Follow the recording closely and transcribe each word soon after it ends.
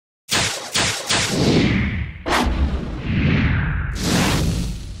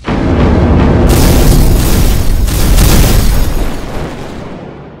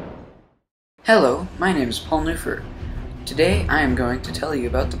Hello, my name is Paul Newfer. Today I am going to tell you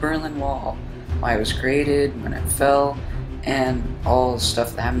about the Berlin Wall, why it was created, when it fell, and all the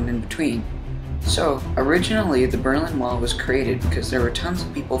stuff that happened in between. So, originally the Berlin Wall was created because there were tons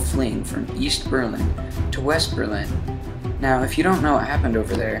of people fleeing from East Berlin to West Berlin. Now, if you don't know what happened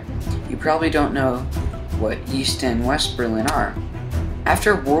over there, you probably don't know what East and West Berlin are.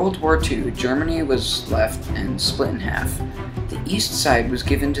 After World War II, Germany was left and split in half. The east side was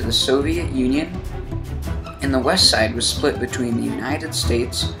given to the Soviet Union, and the west side was split between the United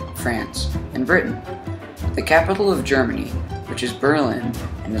States, France, and Britain. The capital of Germany, which is Berlin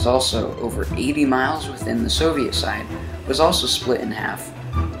and is also over 80 miles within the Soviet side, was also split in half,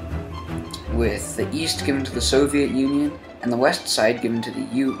 with the east given to the Soviet Union and the west side given to the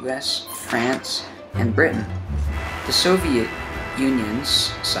US, France, and Britain. The Soviet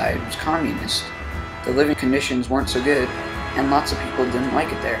Union's side was communist. The living conditions weren't so good, and lots of people didn't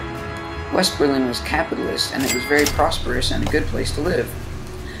like it there. West Berlin was capitalist, and it was very prosperous and a good place to live.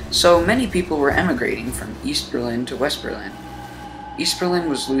 So many people were emigrating from East Berlin to West Berlin. East Berlin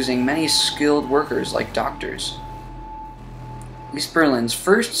was losing many skilled workers like doctors. East Berlin's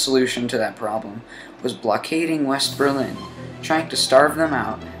first solution to that problem was blockading West Berlin, trying to starve them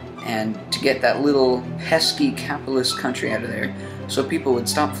out and to get that little pesky capitalist country out of there so people would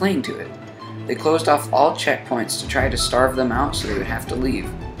stop fleeing to it. They closed off all checkpoints to try to starve them out so they would have to leave.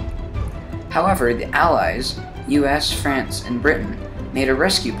 However, the Allies, US, France, and Britain, made a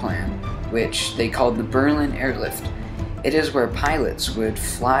rescue plan, which they called the Berlin Airlift. It is where pilots would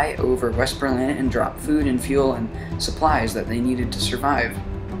fly over West Berlin and drop food and fuel and supplies that they needed to survive.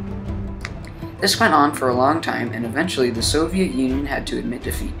 This went on for a long time, and eventually the Soviet Union had to admit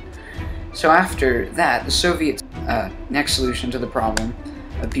defeat. So after that, the Soviets' next solution to the problem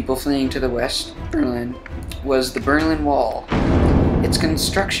of people fleeing to the West Berlin was the Berlin Wall. Its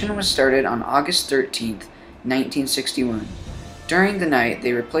construction was started on August 13th, 1961. During the night,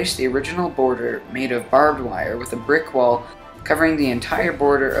 they replaced the original border made of barbed wire with a brick wall covering the entire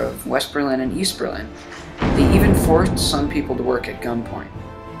border of West Berlin and East Berlin. They even forced some people to work at gunpoint.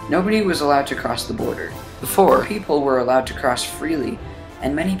 Nobody was allowed to cross the border. Before, people were allowed to cross freely,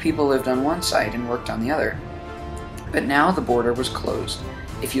 and many people lived on one side and worked on the other. But now the border was closed.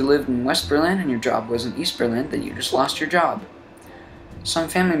 If you lived in West Berlin and your job was in East Berlin, then you just lost your job. Some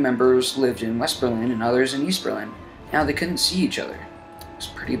family members lived in West Berlin and others in East Berlin. Now they couldn't see each other. It was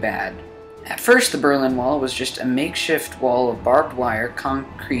pretty bad. At first, the Berlin Wall was just a makeshift wall of barbed wire,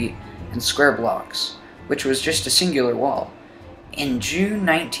 concrete, and square blocks, which was just a singular wall. In June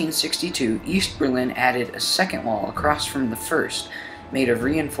 1962, East Berlin added a second wall across from the first, made of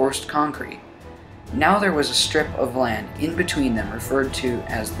reinforced concrete. Now there was a strip of land in between them referred to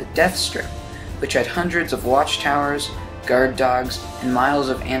as the Death Strip, which had hundreds of watchtowers, guard dogs, and miles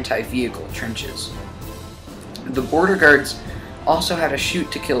of anti-vehicle trenches. The border guards also had a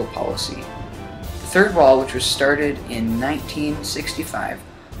shoot-to-kill policy. The third wall, which was started in 1965,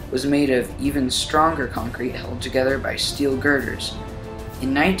 was made of even stronger concrete held together by steel girders.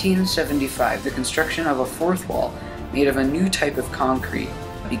 In 1975, the construction of a fourth wall made of a new type of concrete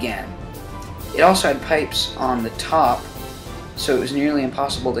began. It also had pipes on the top, so it was nearly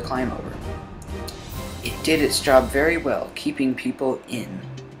impossible to climb over. It did its job very well, keeping people in.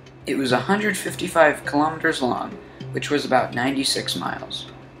 It was 155 kilometers long, which was about 96 miles.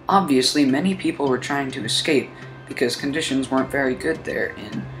 Obviously, many people were trying to escape because conditions weren't very good there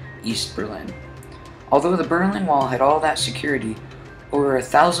in East Berlin. Although the Berlin Wall had all that security, over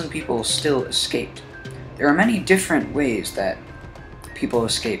 1,000 people still escaped. There are many different ways that people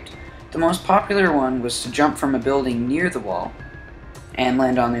escaped. The most popular one was to jump from a building near the wall and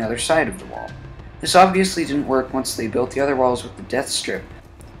land on the other side of the wall. This obviously didn't work once they built the other walls with the Death Strip,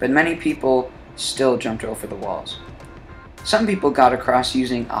 but many people still jumped over the walls. Some people got across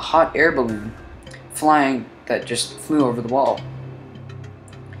using a hot air balloon flying that just flew over the wall.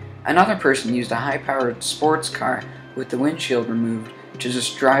 Another person used a high-powered sports car with the windshield removed to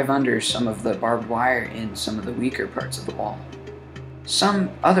just drive under some of the barbed wire in some of the weaker parts of the wall. Some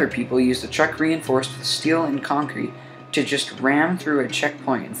other people used a truck reinforced with steel and concrete to just ram through a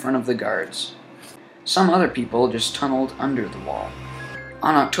checkpoint in front of the guards. Some other people just tunneled under the wall.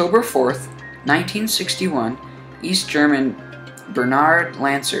 On October 4th, 1961, East German Bernhard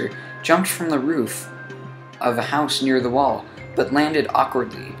Lancer jumped from the roof of a house near the wall, but landed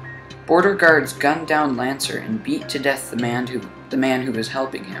awkwardly. Border guards gunned down Lancer and beat to death the man who was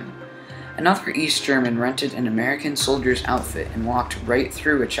helping him. Another East German rented an American soldier's outfit and walked right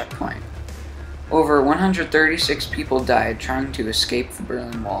through a checkpoint. Over 136 people died trying to escape the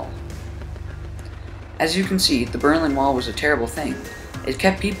Berlin Wall. As you can see, the Berlin Wall was a terrible thing. It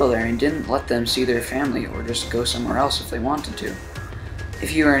kept people there and didn't let them see their family or just go somewhere else if they wanted to.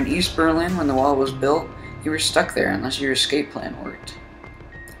 If you were in East Berlin when the wall was built, you were stuck there unless your escape plan worked.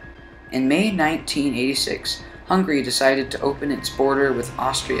 In May 1986, Hungary decided to open its border with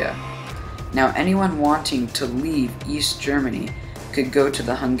Austria. Now anyone wanting to leave East Germany could go to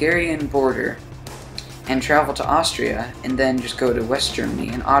the Hungarian border and travel to Austria and then just go to West Germany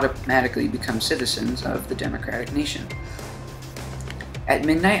and automatically become citizens of the democratic nation. At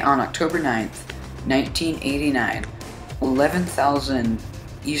midnight on October 9th, 1989, 11,000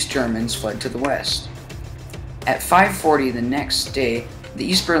 East Germans fled to the west. At 5:40 the next day, the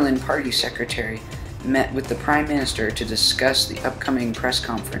East Berlin Party Secretary met with the Prime Minister to discuss the upcoming press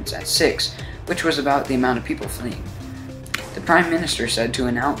conference at 6, which was about the amount of people fleeing. The Prime Minister said to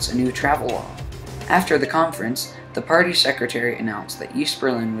announce a new travel law. After the conference, the Party Secretary announced that East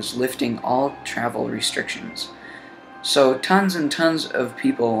Berlin was lifting all travel restrictions. So tons and tons of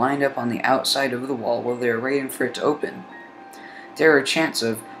people lined up on the outside of the wall while they were waiting for it to open. There were chants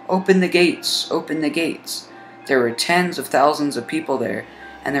of, "Open the gates! Open the gates!" There were tens of thousands of people there,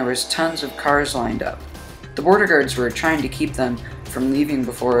 and there was tons of cars lined up. The border guards were trying to keep them from leaving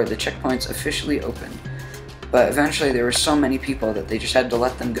before the checkpoints officially opened, but eventually there were so many people that they just had to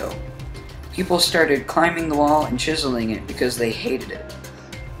let them go. People started climbing the wall and chiseling it because they hated it.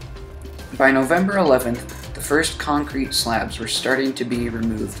 By November 11th, the first concrete slabs were starting to be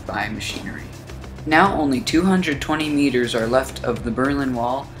removed by machinery. Now only 220 meters are left of the Berlin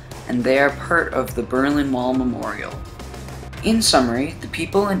Wall, and they are part of the Berlin Wall Memorial. In summary, the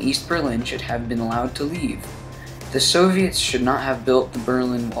people in East Berlin should have been allowed to leave. The Soviets should not have built the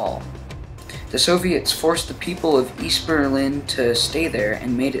Berlin Wall. The Soviets forced the people of East Berlin to stay there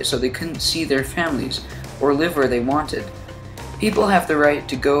and made it so they couldn't see their families or live where they wanted. People have the right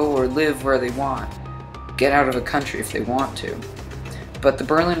to go or live where they want, get out of a country if they want to. But the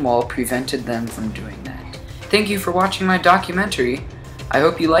Berlin Wall prevented them from doing that. Thank you for watching my documentary. I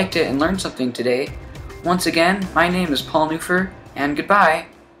hope you liked it and learned something today. Once again, my name is Paul Neufer, and goodbye.